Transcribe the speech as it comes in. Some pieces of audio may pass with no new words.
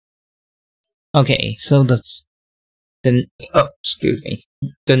Okay, so excuse me.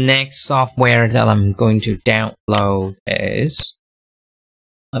 The next software that I'm going to download is,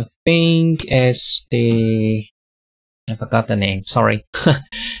 I think it's I forgot the name, sorry.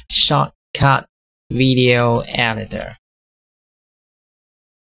 Shotcut video editor.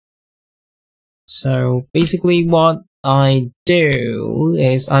 So basically what I do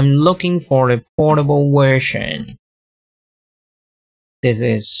is I'm looking for a portable version. This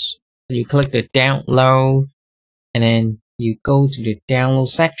is, you click the download and then you go to the download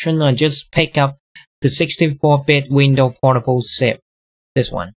section. I just pick up the 64-bit Windows portable zip,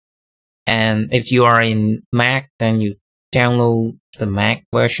 this one. And if you are in Mac, then you download the Mac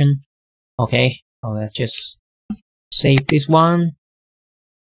version. Okay, let's just save this one.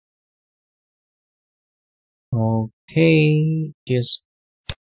 Okay, just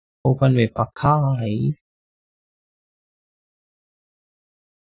open with archive.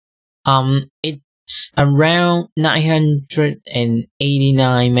 It's around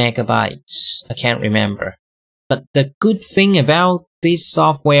 989 megabytes. I can't remember. But the good thing about this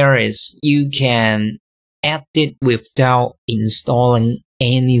software is you can edit without installing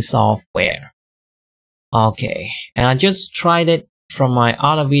any software. Okay, and I just tried it from my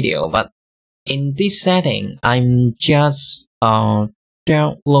other video, but in this setting, I'm just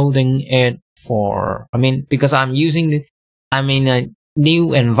downloading it for, because I'm in a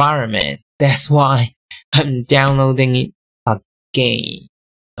new environment. That's why I'm downloading it again.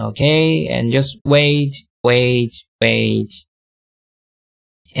 Okay, and just wait.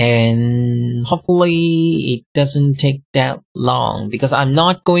 And hopefully it doesn't take that long, because I'm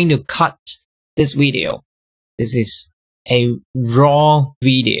not going to cut this video. This is a raw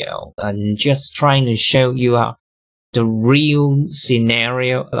video. I'm just trying to show you the real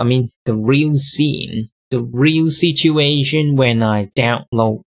scenario, the real scene, the real situation when I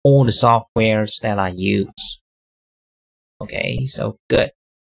download all the softwares that I use. Okay, so good.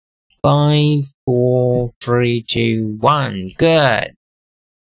 5, 4, 3, 2, 1. Good.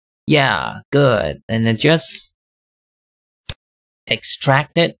 Yeah, good. And then just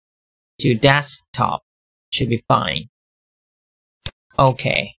extract it to desktop. Should be fine.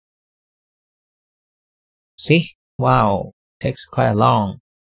 Okay. See? Wow, takes quite long.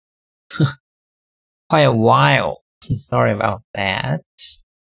 Quite a while. Sorry about that.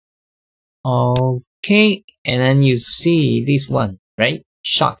 Okay, and then you see this one, right?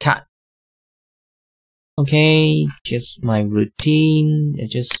 Shotcut. Okay, just my routine. I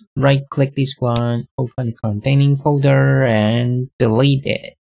just right click this one, open the containing folder and delete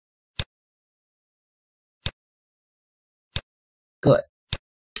it. Good.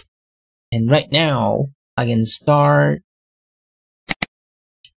 And right now I can start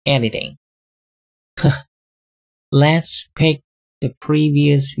editing. Let's pick the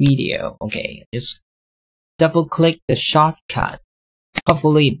previous video. Okay, just double click the shortcut.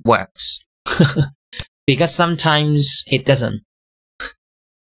 Hopefully it works. Because sometimes it doesn't.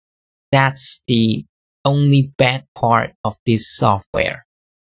 That's the only bad part of this software.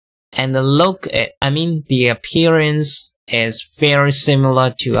 And the look, the appearance is very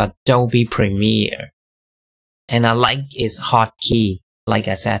similar to Adobe Premiere. And I like its hotkey, like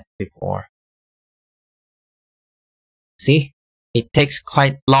I said before. See, it takes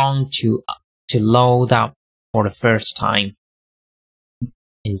quite long to load up for the first time.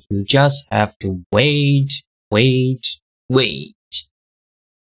 And you just have to wait.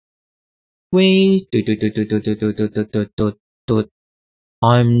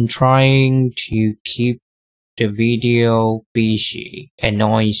 I'm trying to keep the video busy and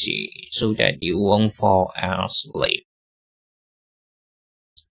noisy so that you won't fall asleep.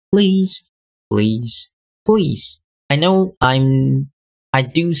 Please. I know I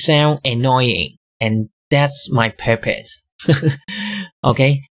do sound annoying, and that's my purpose.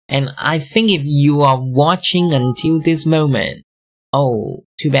 Okay, and I think if you are watching until this moment, oh,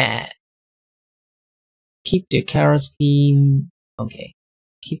 too bad. Keep the color scheme. Okay,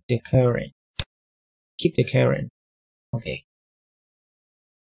 keep the current. Okay,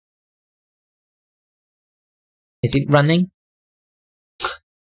 is it running?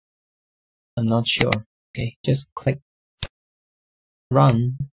 I'm not sure. Okay, just click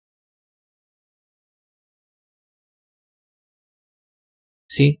run.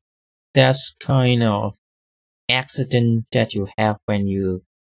 See, that's kind of accident that you have when you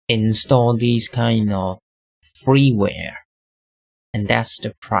install these kind of freeware, and that's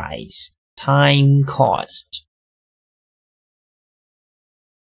the price. Time cost.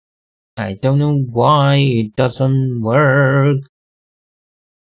 I don't know why it doesn't work.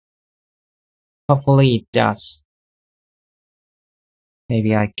 Hopefully it does.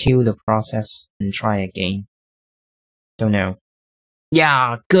 Maybe I kill the process and try again. Don't know.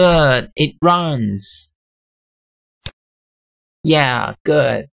 Yeah, good. It runs. Yeah,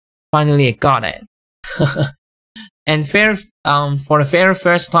 good. Finally, I got it. And for the very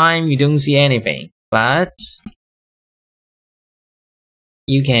first time, you don't see anything, but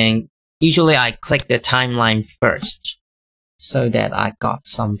you can. Usually, I click the timeline first, so that I got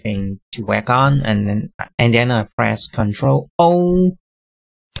something to work on, and then I press Control O,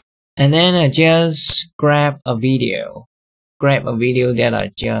 and then I just grab a video that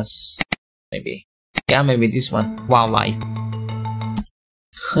I just maybe this one, wildlife.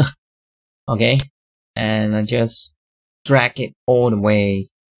 Okay, and I just drag it all the way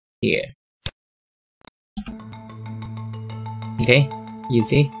here. Okay, you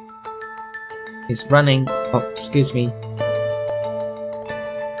see it's running. Oh, excuse me,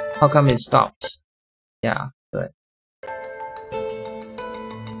 how come it stops? Yeah, good.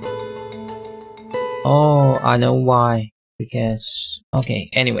 Oh, I know why. Because okay,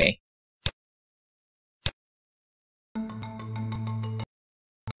 anyway.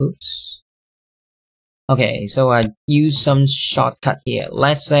 Oops. Okay, so I use some shortcut here.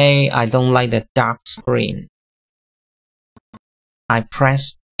 Let's say I don't like the dark screen. I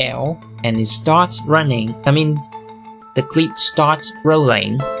press L and it starts running. I mean, the clip starts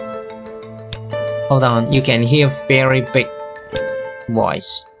rolling. Hold on, you can hear very big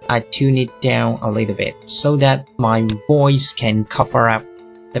voice. I tune it down a little bit so that my voice can cover up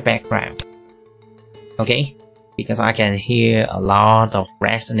the background. Okay? Because I can hear a lot of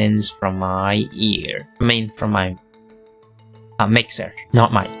resonance from my ear. I mean, from my mixer,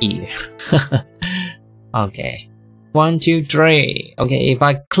 not my ear. Okay. 1, 2, 3. Okay, if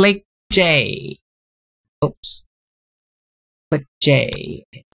I click J. Oops. Click J.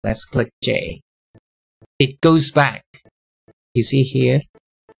 Okay, let's click J. It goes back. You see here?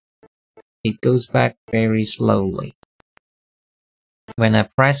 It goes back very slowly. When I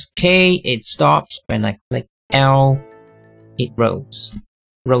press K, it stops. When I click L, it rolls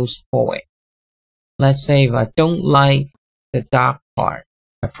forward. Let's say if I don't like the dark part,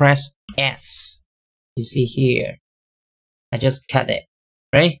 I press S. You see here, I just cut it,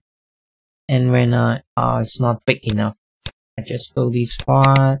 right? And when it's not big enough, I just go this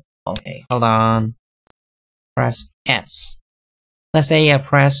part. Okay, hold on. Press S. Let's say I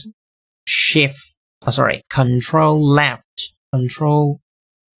press Shift. Oh, sorry, Control left, Control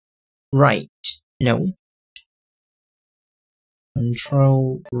right. No.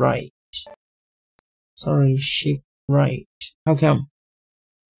 Control right. Sorry, Shift right. How come?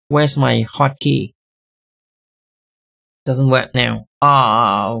 Where's my hotkey? Doesn't work now.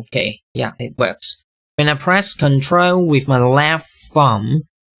 Ah, okay. Yeah, it works. When I press Control with my left thumb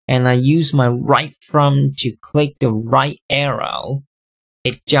and I use my right thumb to click the right arrow,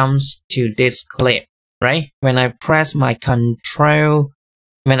 it jumps to this clip, right? When I press Control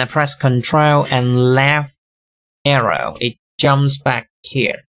and left arrow, it jumps back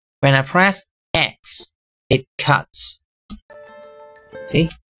here. When I press X, it cuts. See?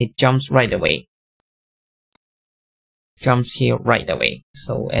 It jumps right away. Jumps here right away.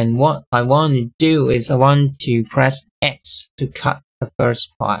 So, and what I want to do is I want to press X to cut the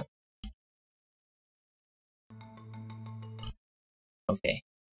first part. Okay,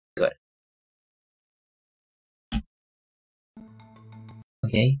 good.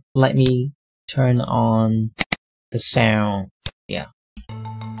 Okay, let me turn on the sound. Yeah.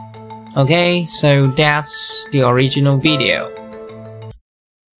 Okay, so that's the original video.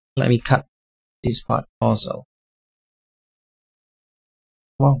 Let me cut this part also.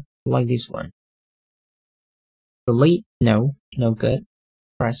 Well, like this one. Delete? No, no good.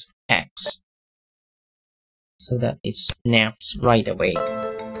 Press X so that it snaps right away.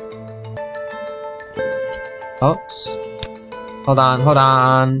 Oops. Hold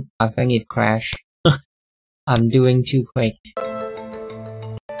on. I think it crashed. I'm doing too quick.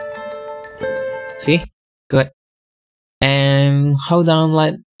 See? Good. And hold on,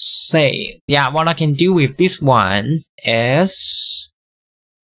 let's say. Yeah, what I can do with this one is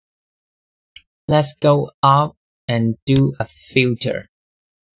let's go up and do a filter.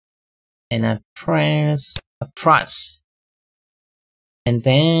 And I press a plus. And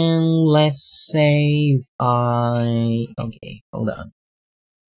then let's say okay, hold on.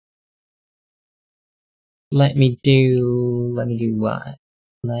 Let me do what?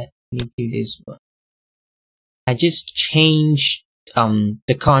 Let me do this one. I just changed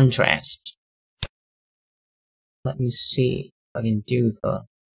the contrast. Let me see if I can do the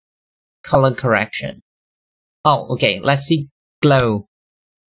color correction. Oh, okay, let's see glow.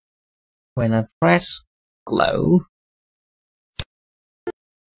 When I press glow,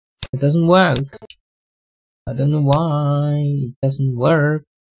 It doesn't work. I don't know why it doesn't work.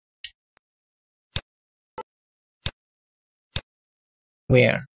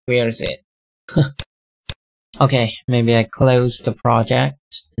 Where is it? Okay, maybe I close the project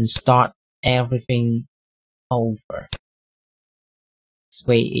and start everything over. It's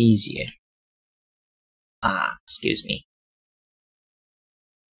way easier. Excuse me.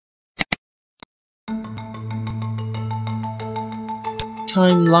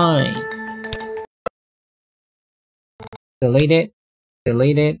 Timeline. Delete it.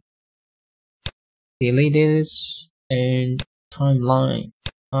 Delete it. Delete this and timeline.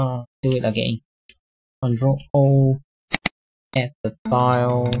 Do it again. Control O. Add the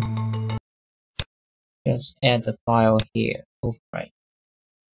file. Just add the file here. Right.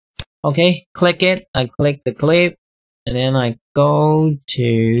 Okay, click it. I click the clip, and then I go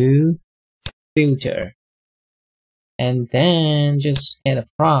to filter, and then just add a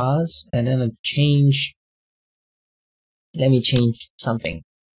cross, and then I change. Let me change something.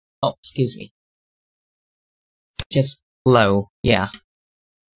 Oh, excuse me. Just glow, yeah.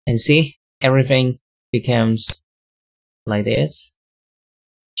 And see, everything becomes like this.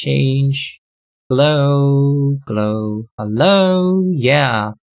 Change, glow, glow, hello,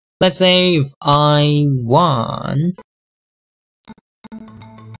 yeah. Let's say if I want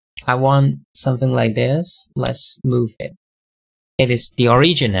something like this. Let's move it. It is the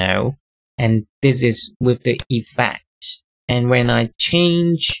original, and this is with the effect. And when I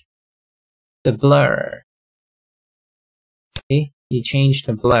change the blur, see, you change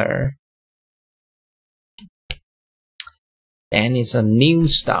the blur, then it's a new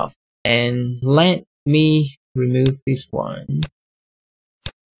stuff. And let me remove this one,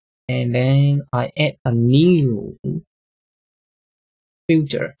 and then I add a new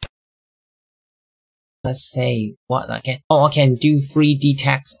filter. Let's say what I can. Oh, I can do 3D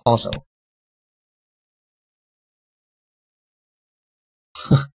text also.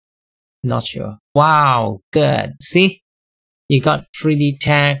 Not sure. Wow, good. See, you got 3D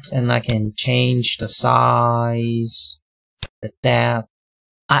text, and I can change the size, the depth.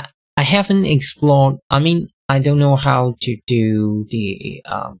 I haven't explored. I mean, I don't know how to do the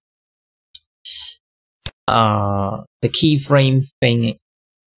keyframe thing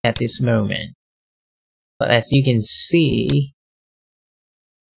at this moment. But as you can see,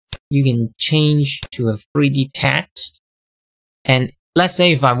 you can change to a 3D text. And let's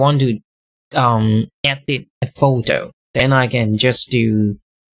say if I want to edit a photo, then I can just do.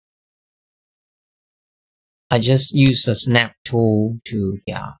 I just use the snap tool to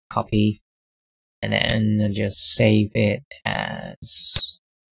copy, and then I just save it as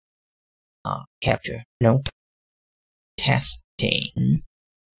capture. No, testing.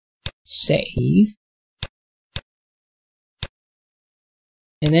 Save.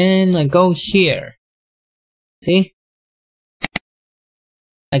 And then I go here. See?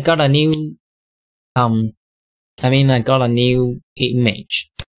 I got a new I got a new image.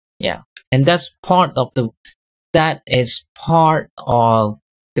 Yeah. And that's part of the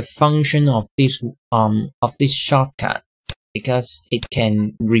function of this shortcut, because it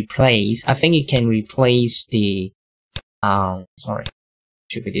can replace, I think it can replace the sorry,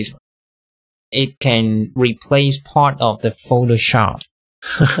 should be this one. It can replace part of the Photoshop.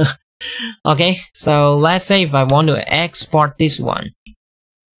 Okay, so let's say if I want to export this one,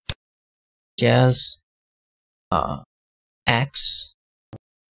 just X,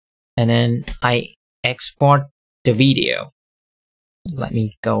 and then I export the video. Let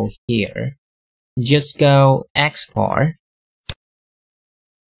me go here. Just go export.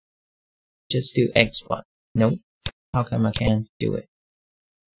 Just do export. Nope. How come I can't do it?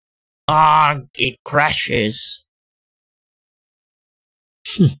 It crashes.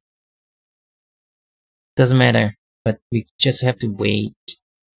 Doesn't matter, but we just have to wait.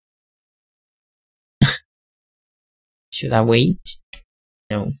 Should I wait?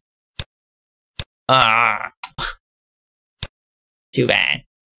 No. Too bad.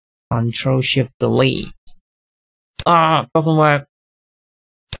 Control Shift Delete. Doesn't work.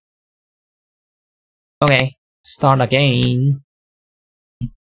 Okay, start again.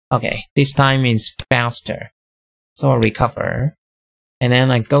 Okay, this time is faster. So I recover. And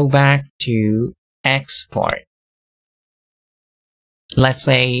then I go back to export. Let's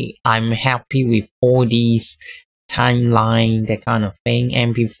say I'm happy with all these timeline, that kind of thing,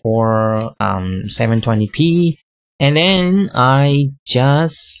 MP4, 720p, and then I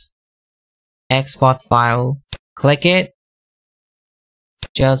just export file, click it,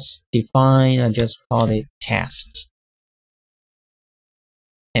 just define, I just call it test,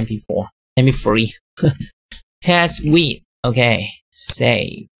 MP3, test with, okay,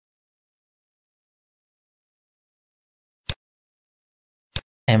 save,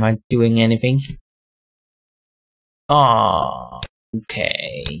 Am I doing anything? Oh,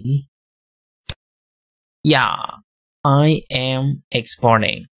 okay. Yeah, I am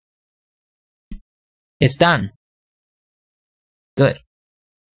exporting. It's done. Good.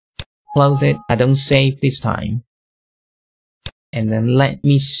 Close it. I don't save this time. And then let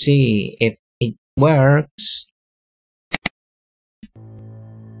me see if it works.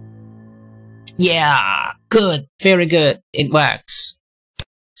 Yeah, good. Very good. It works.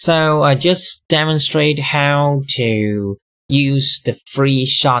 So I just demonstrate how to use the free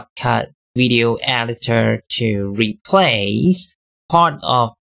Shotcut video editor to replace part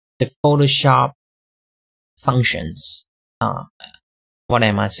of the Photoshop functions. What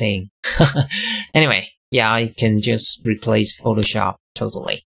am I saying? Anyway, yeah, I can just replace Photoshop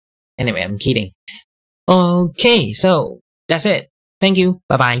totally. Anyway, I'm kidding. Okay, so that's it. Thank you.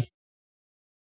 Bye bye.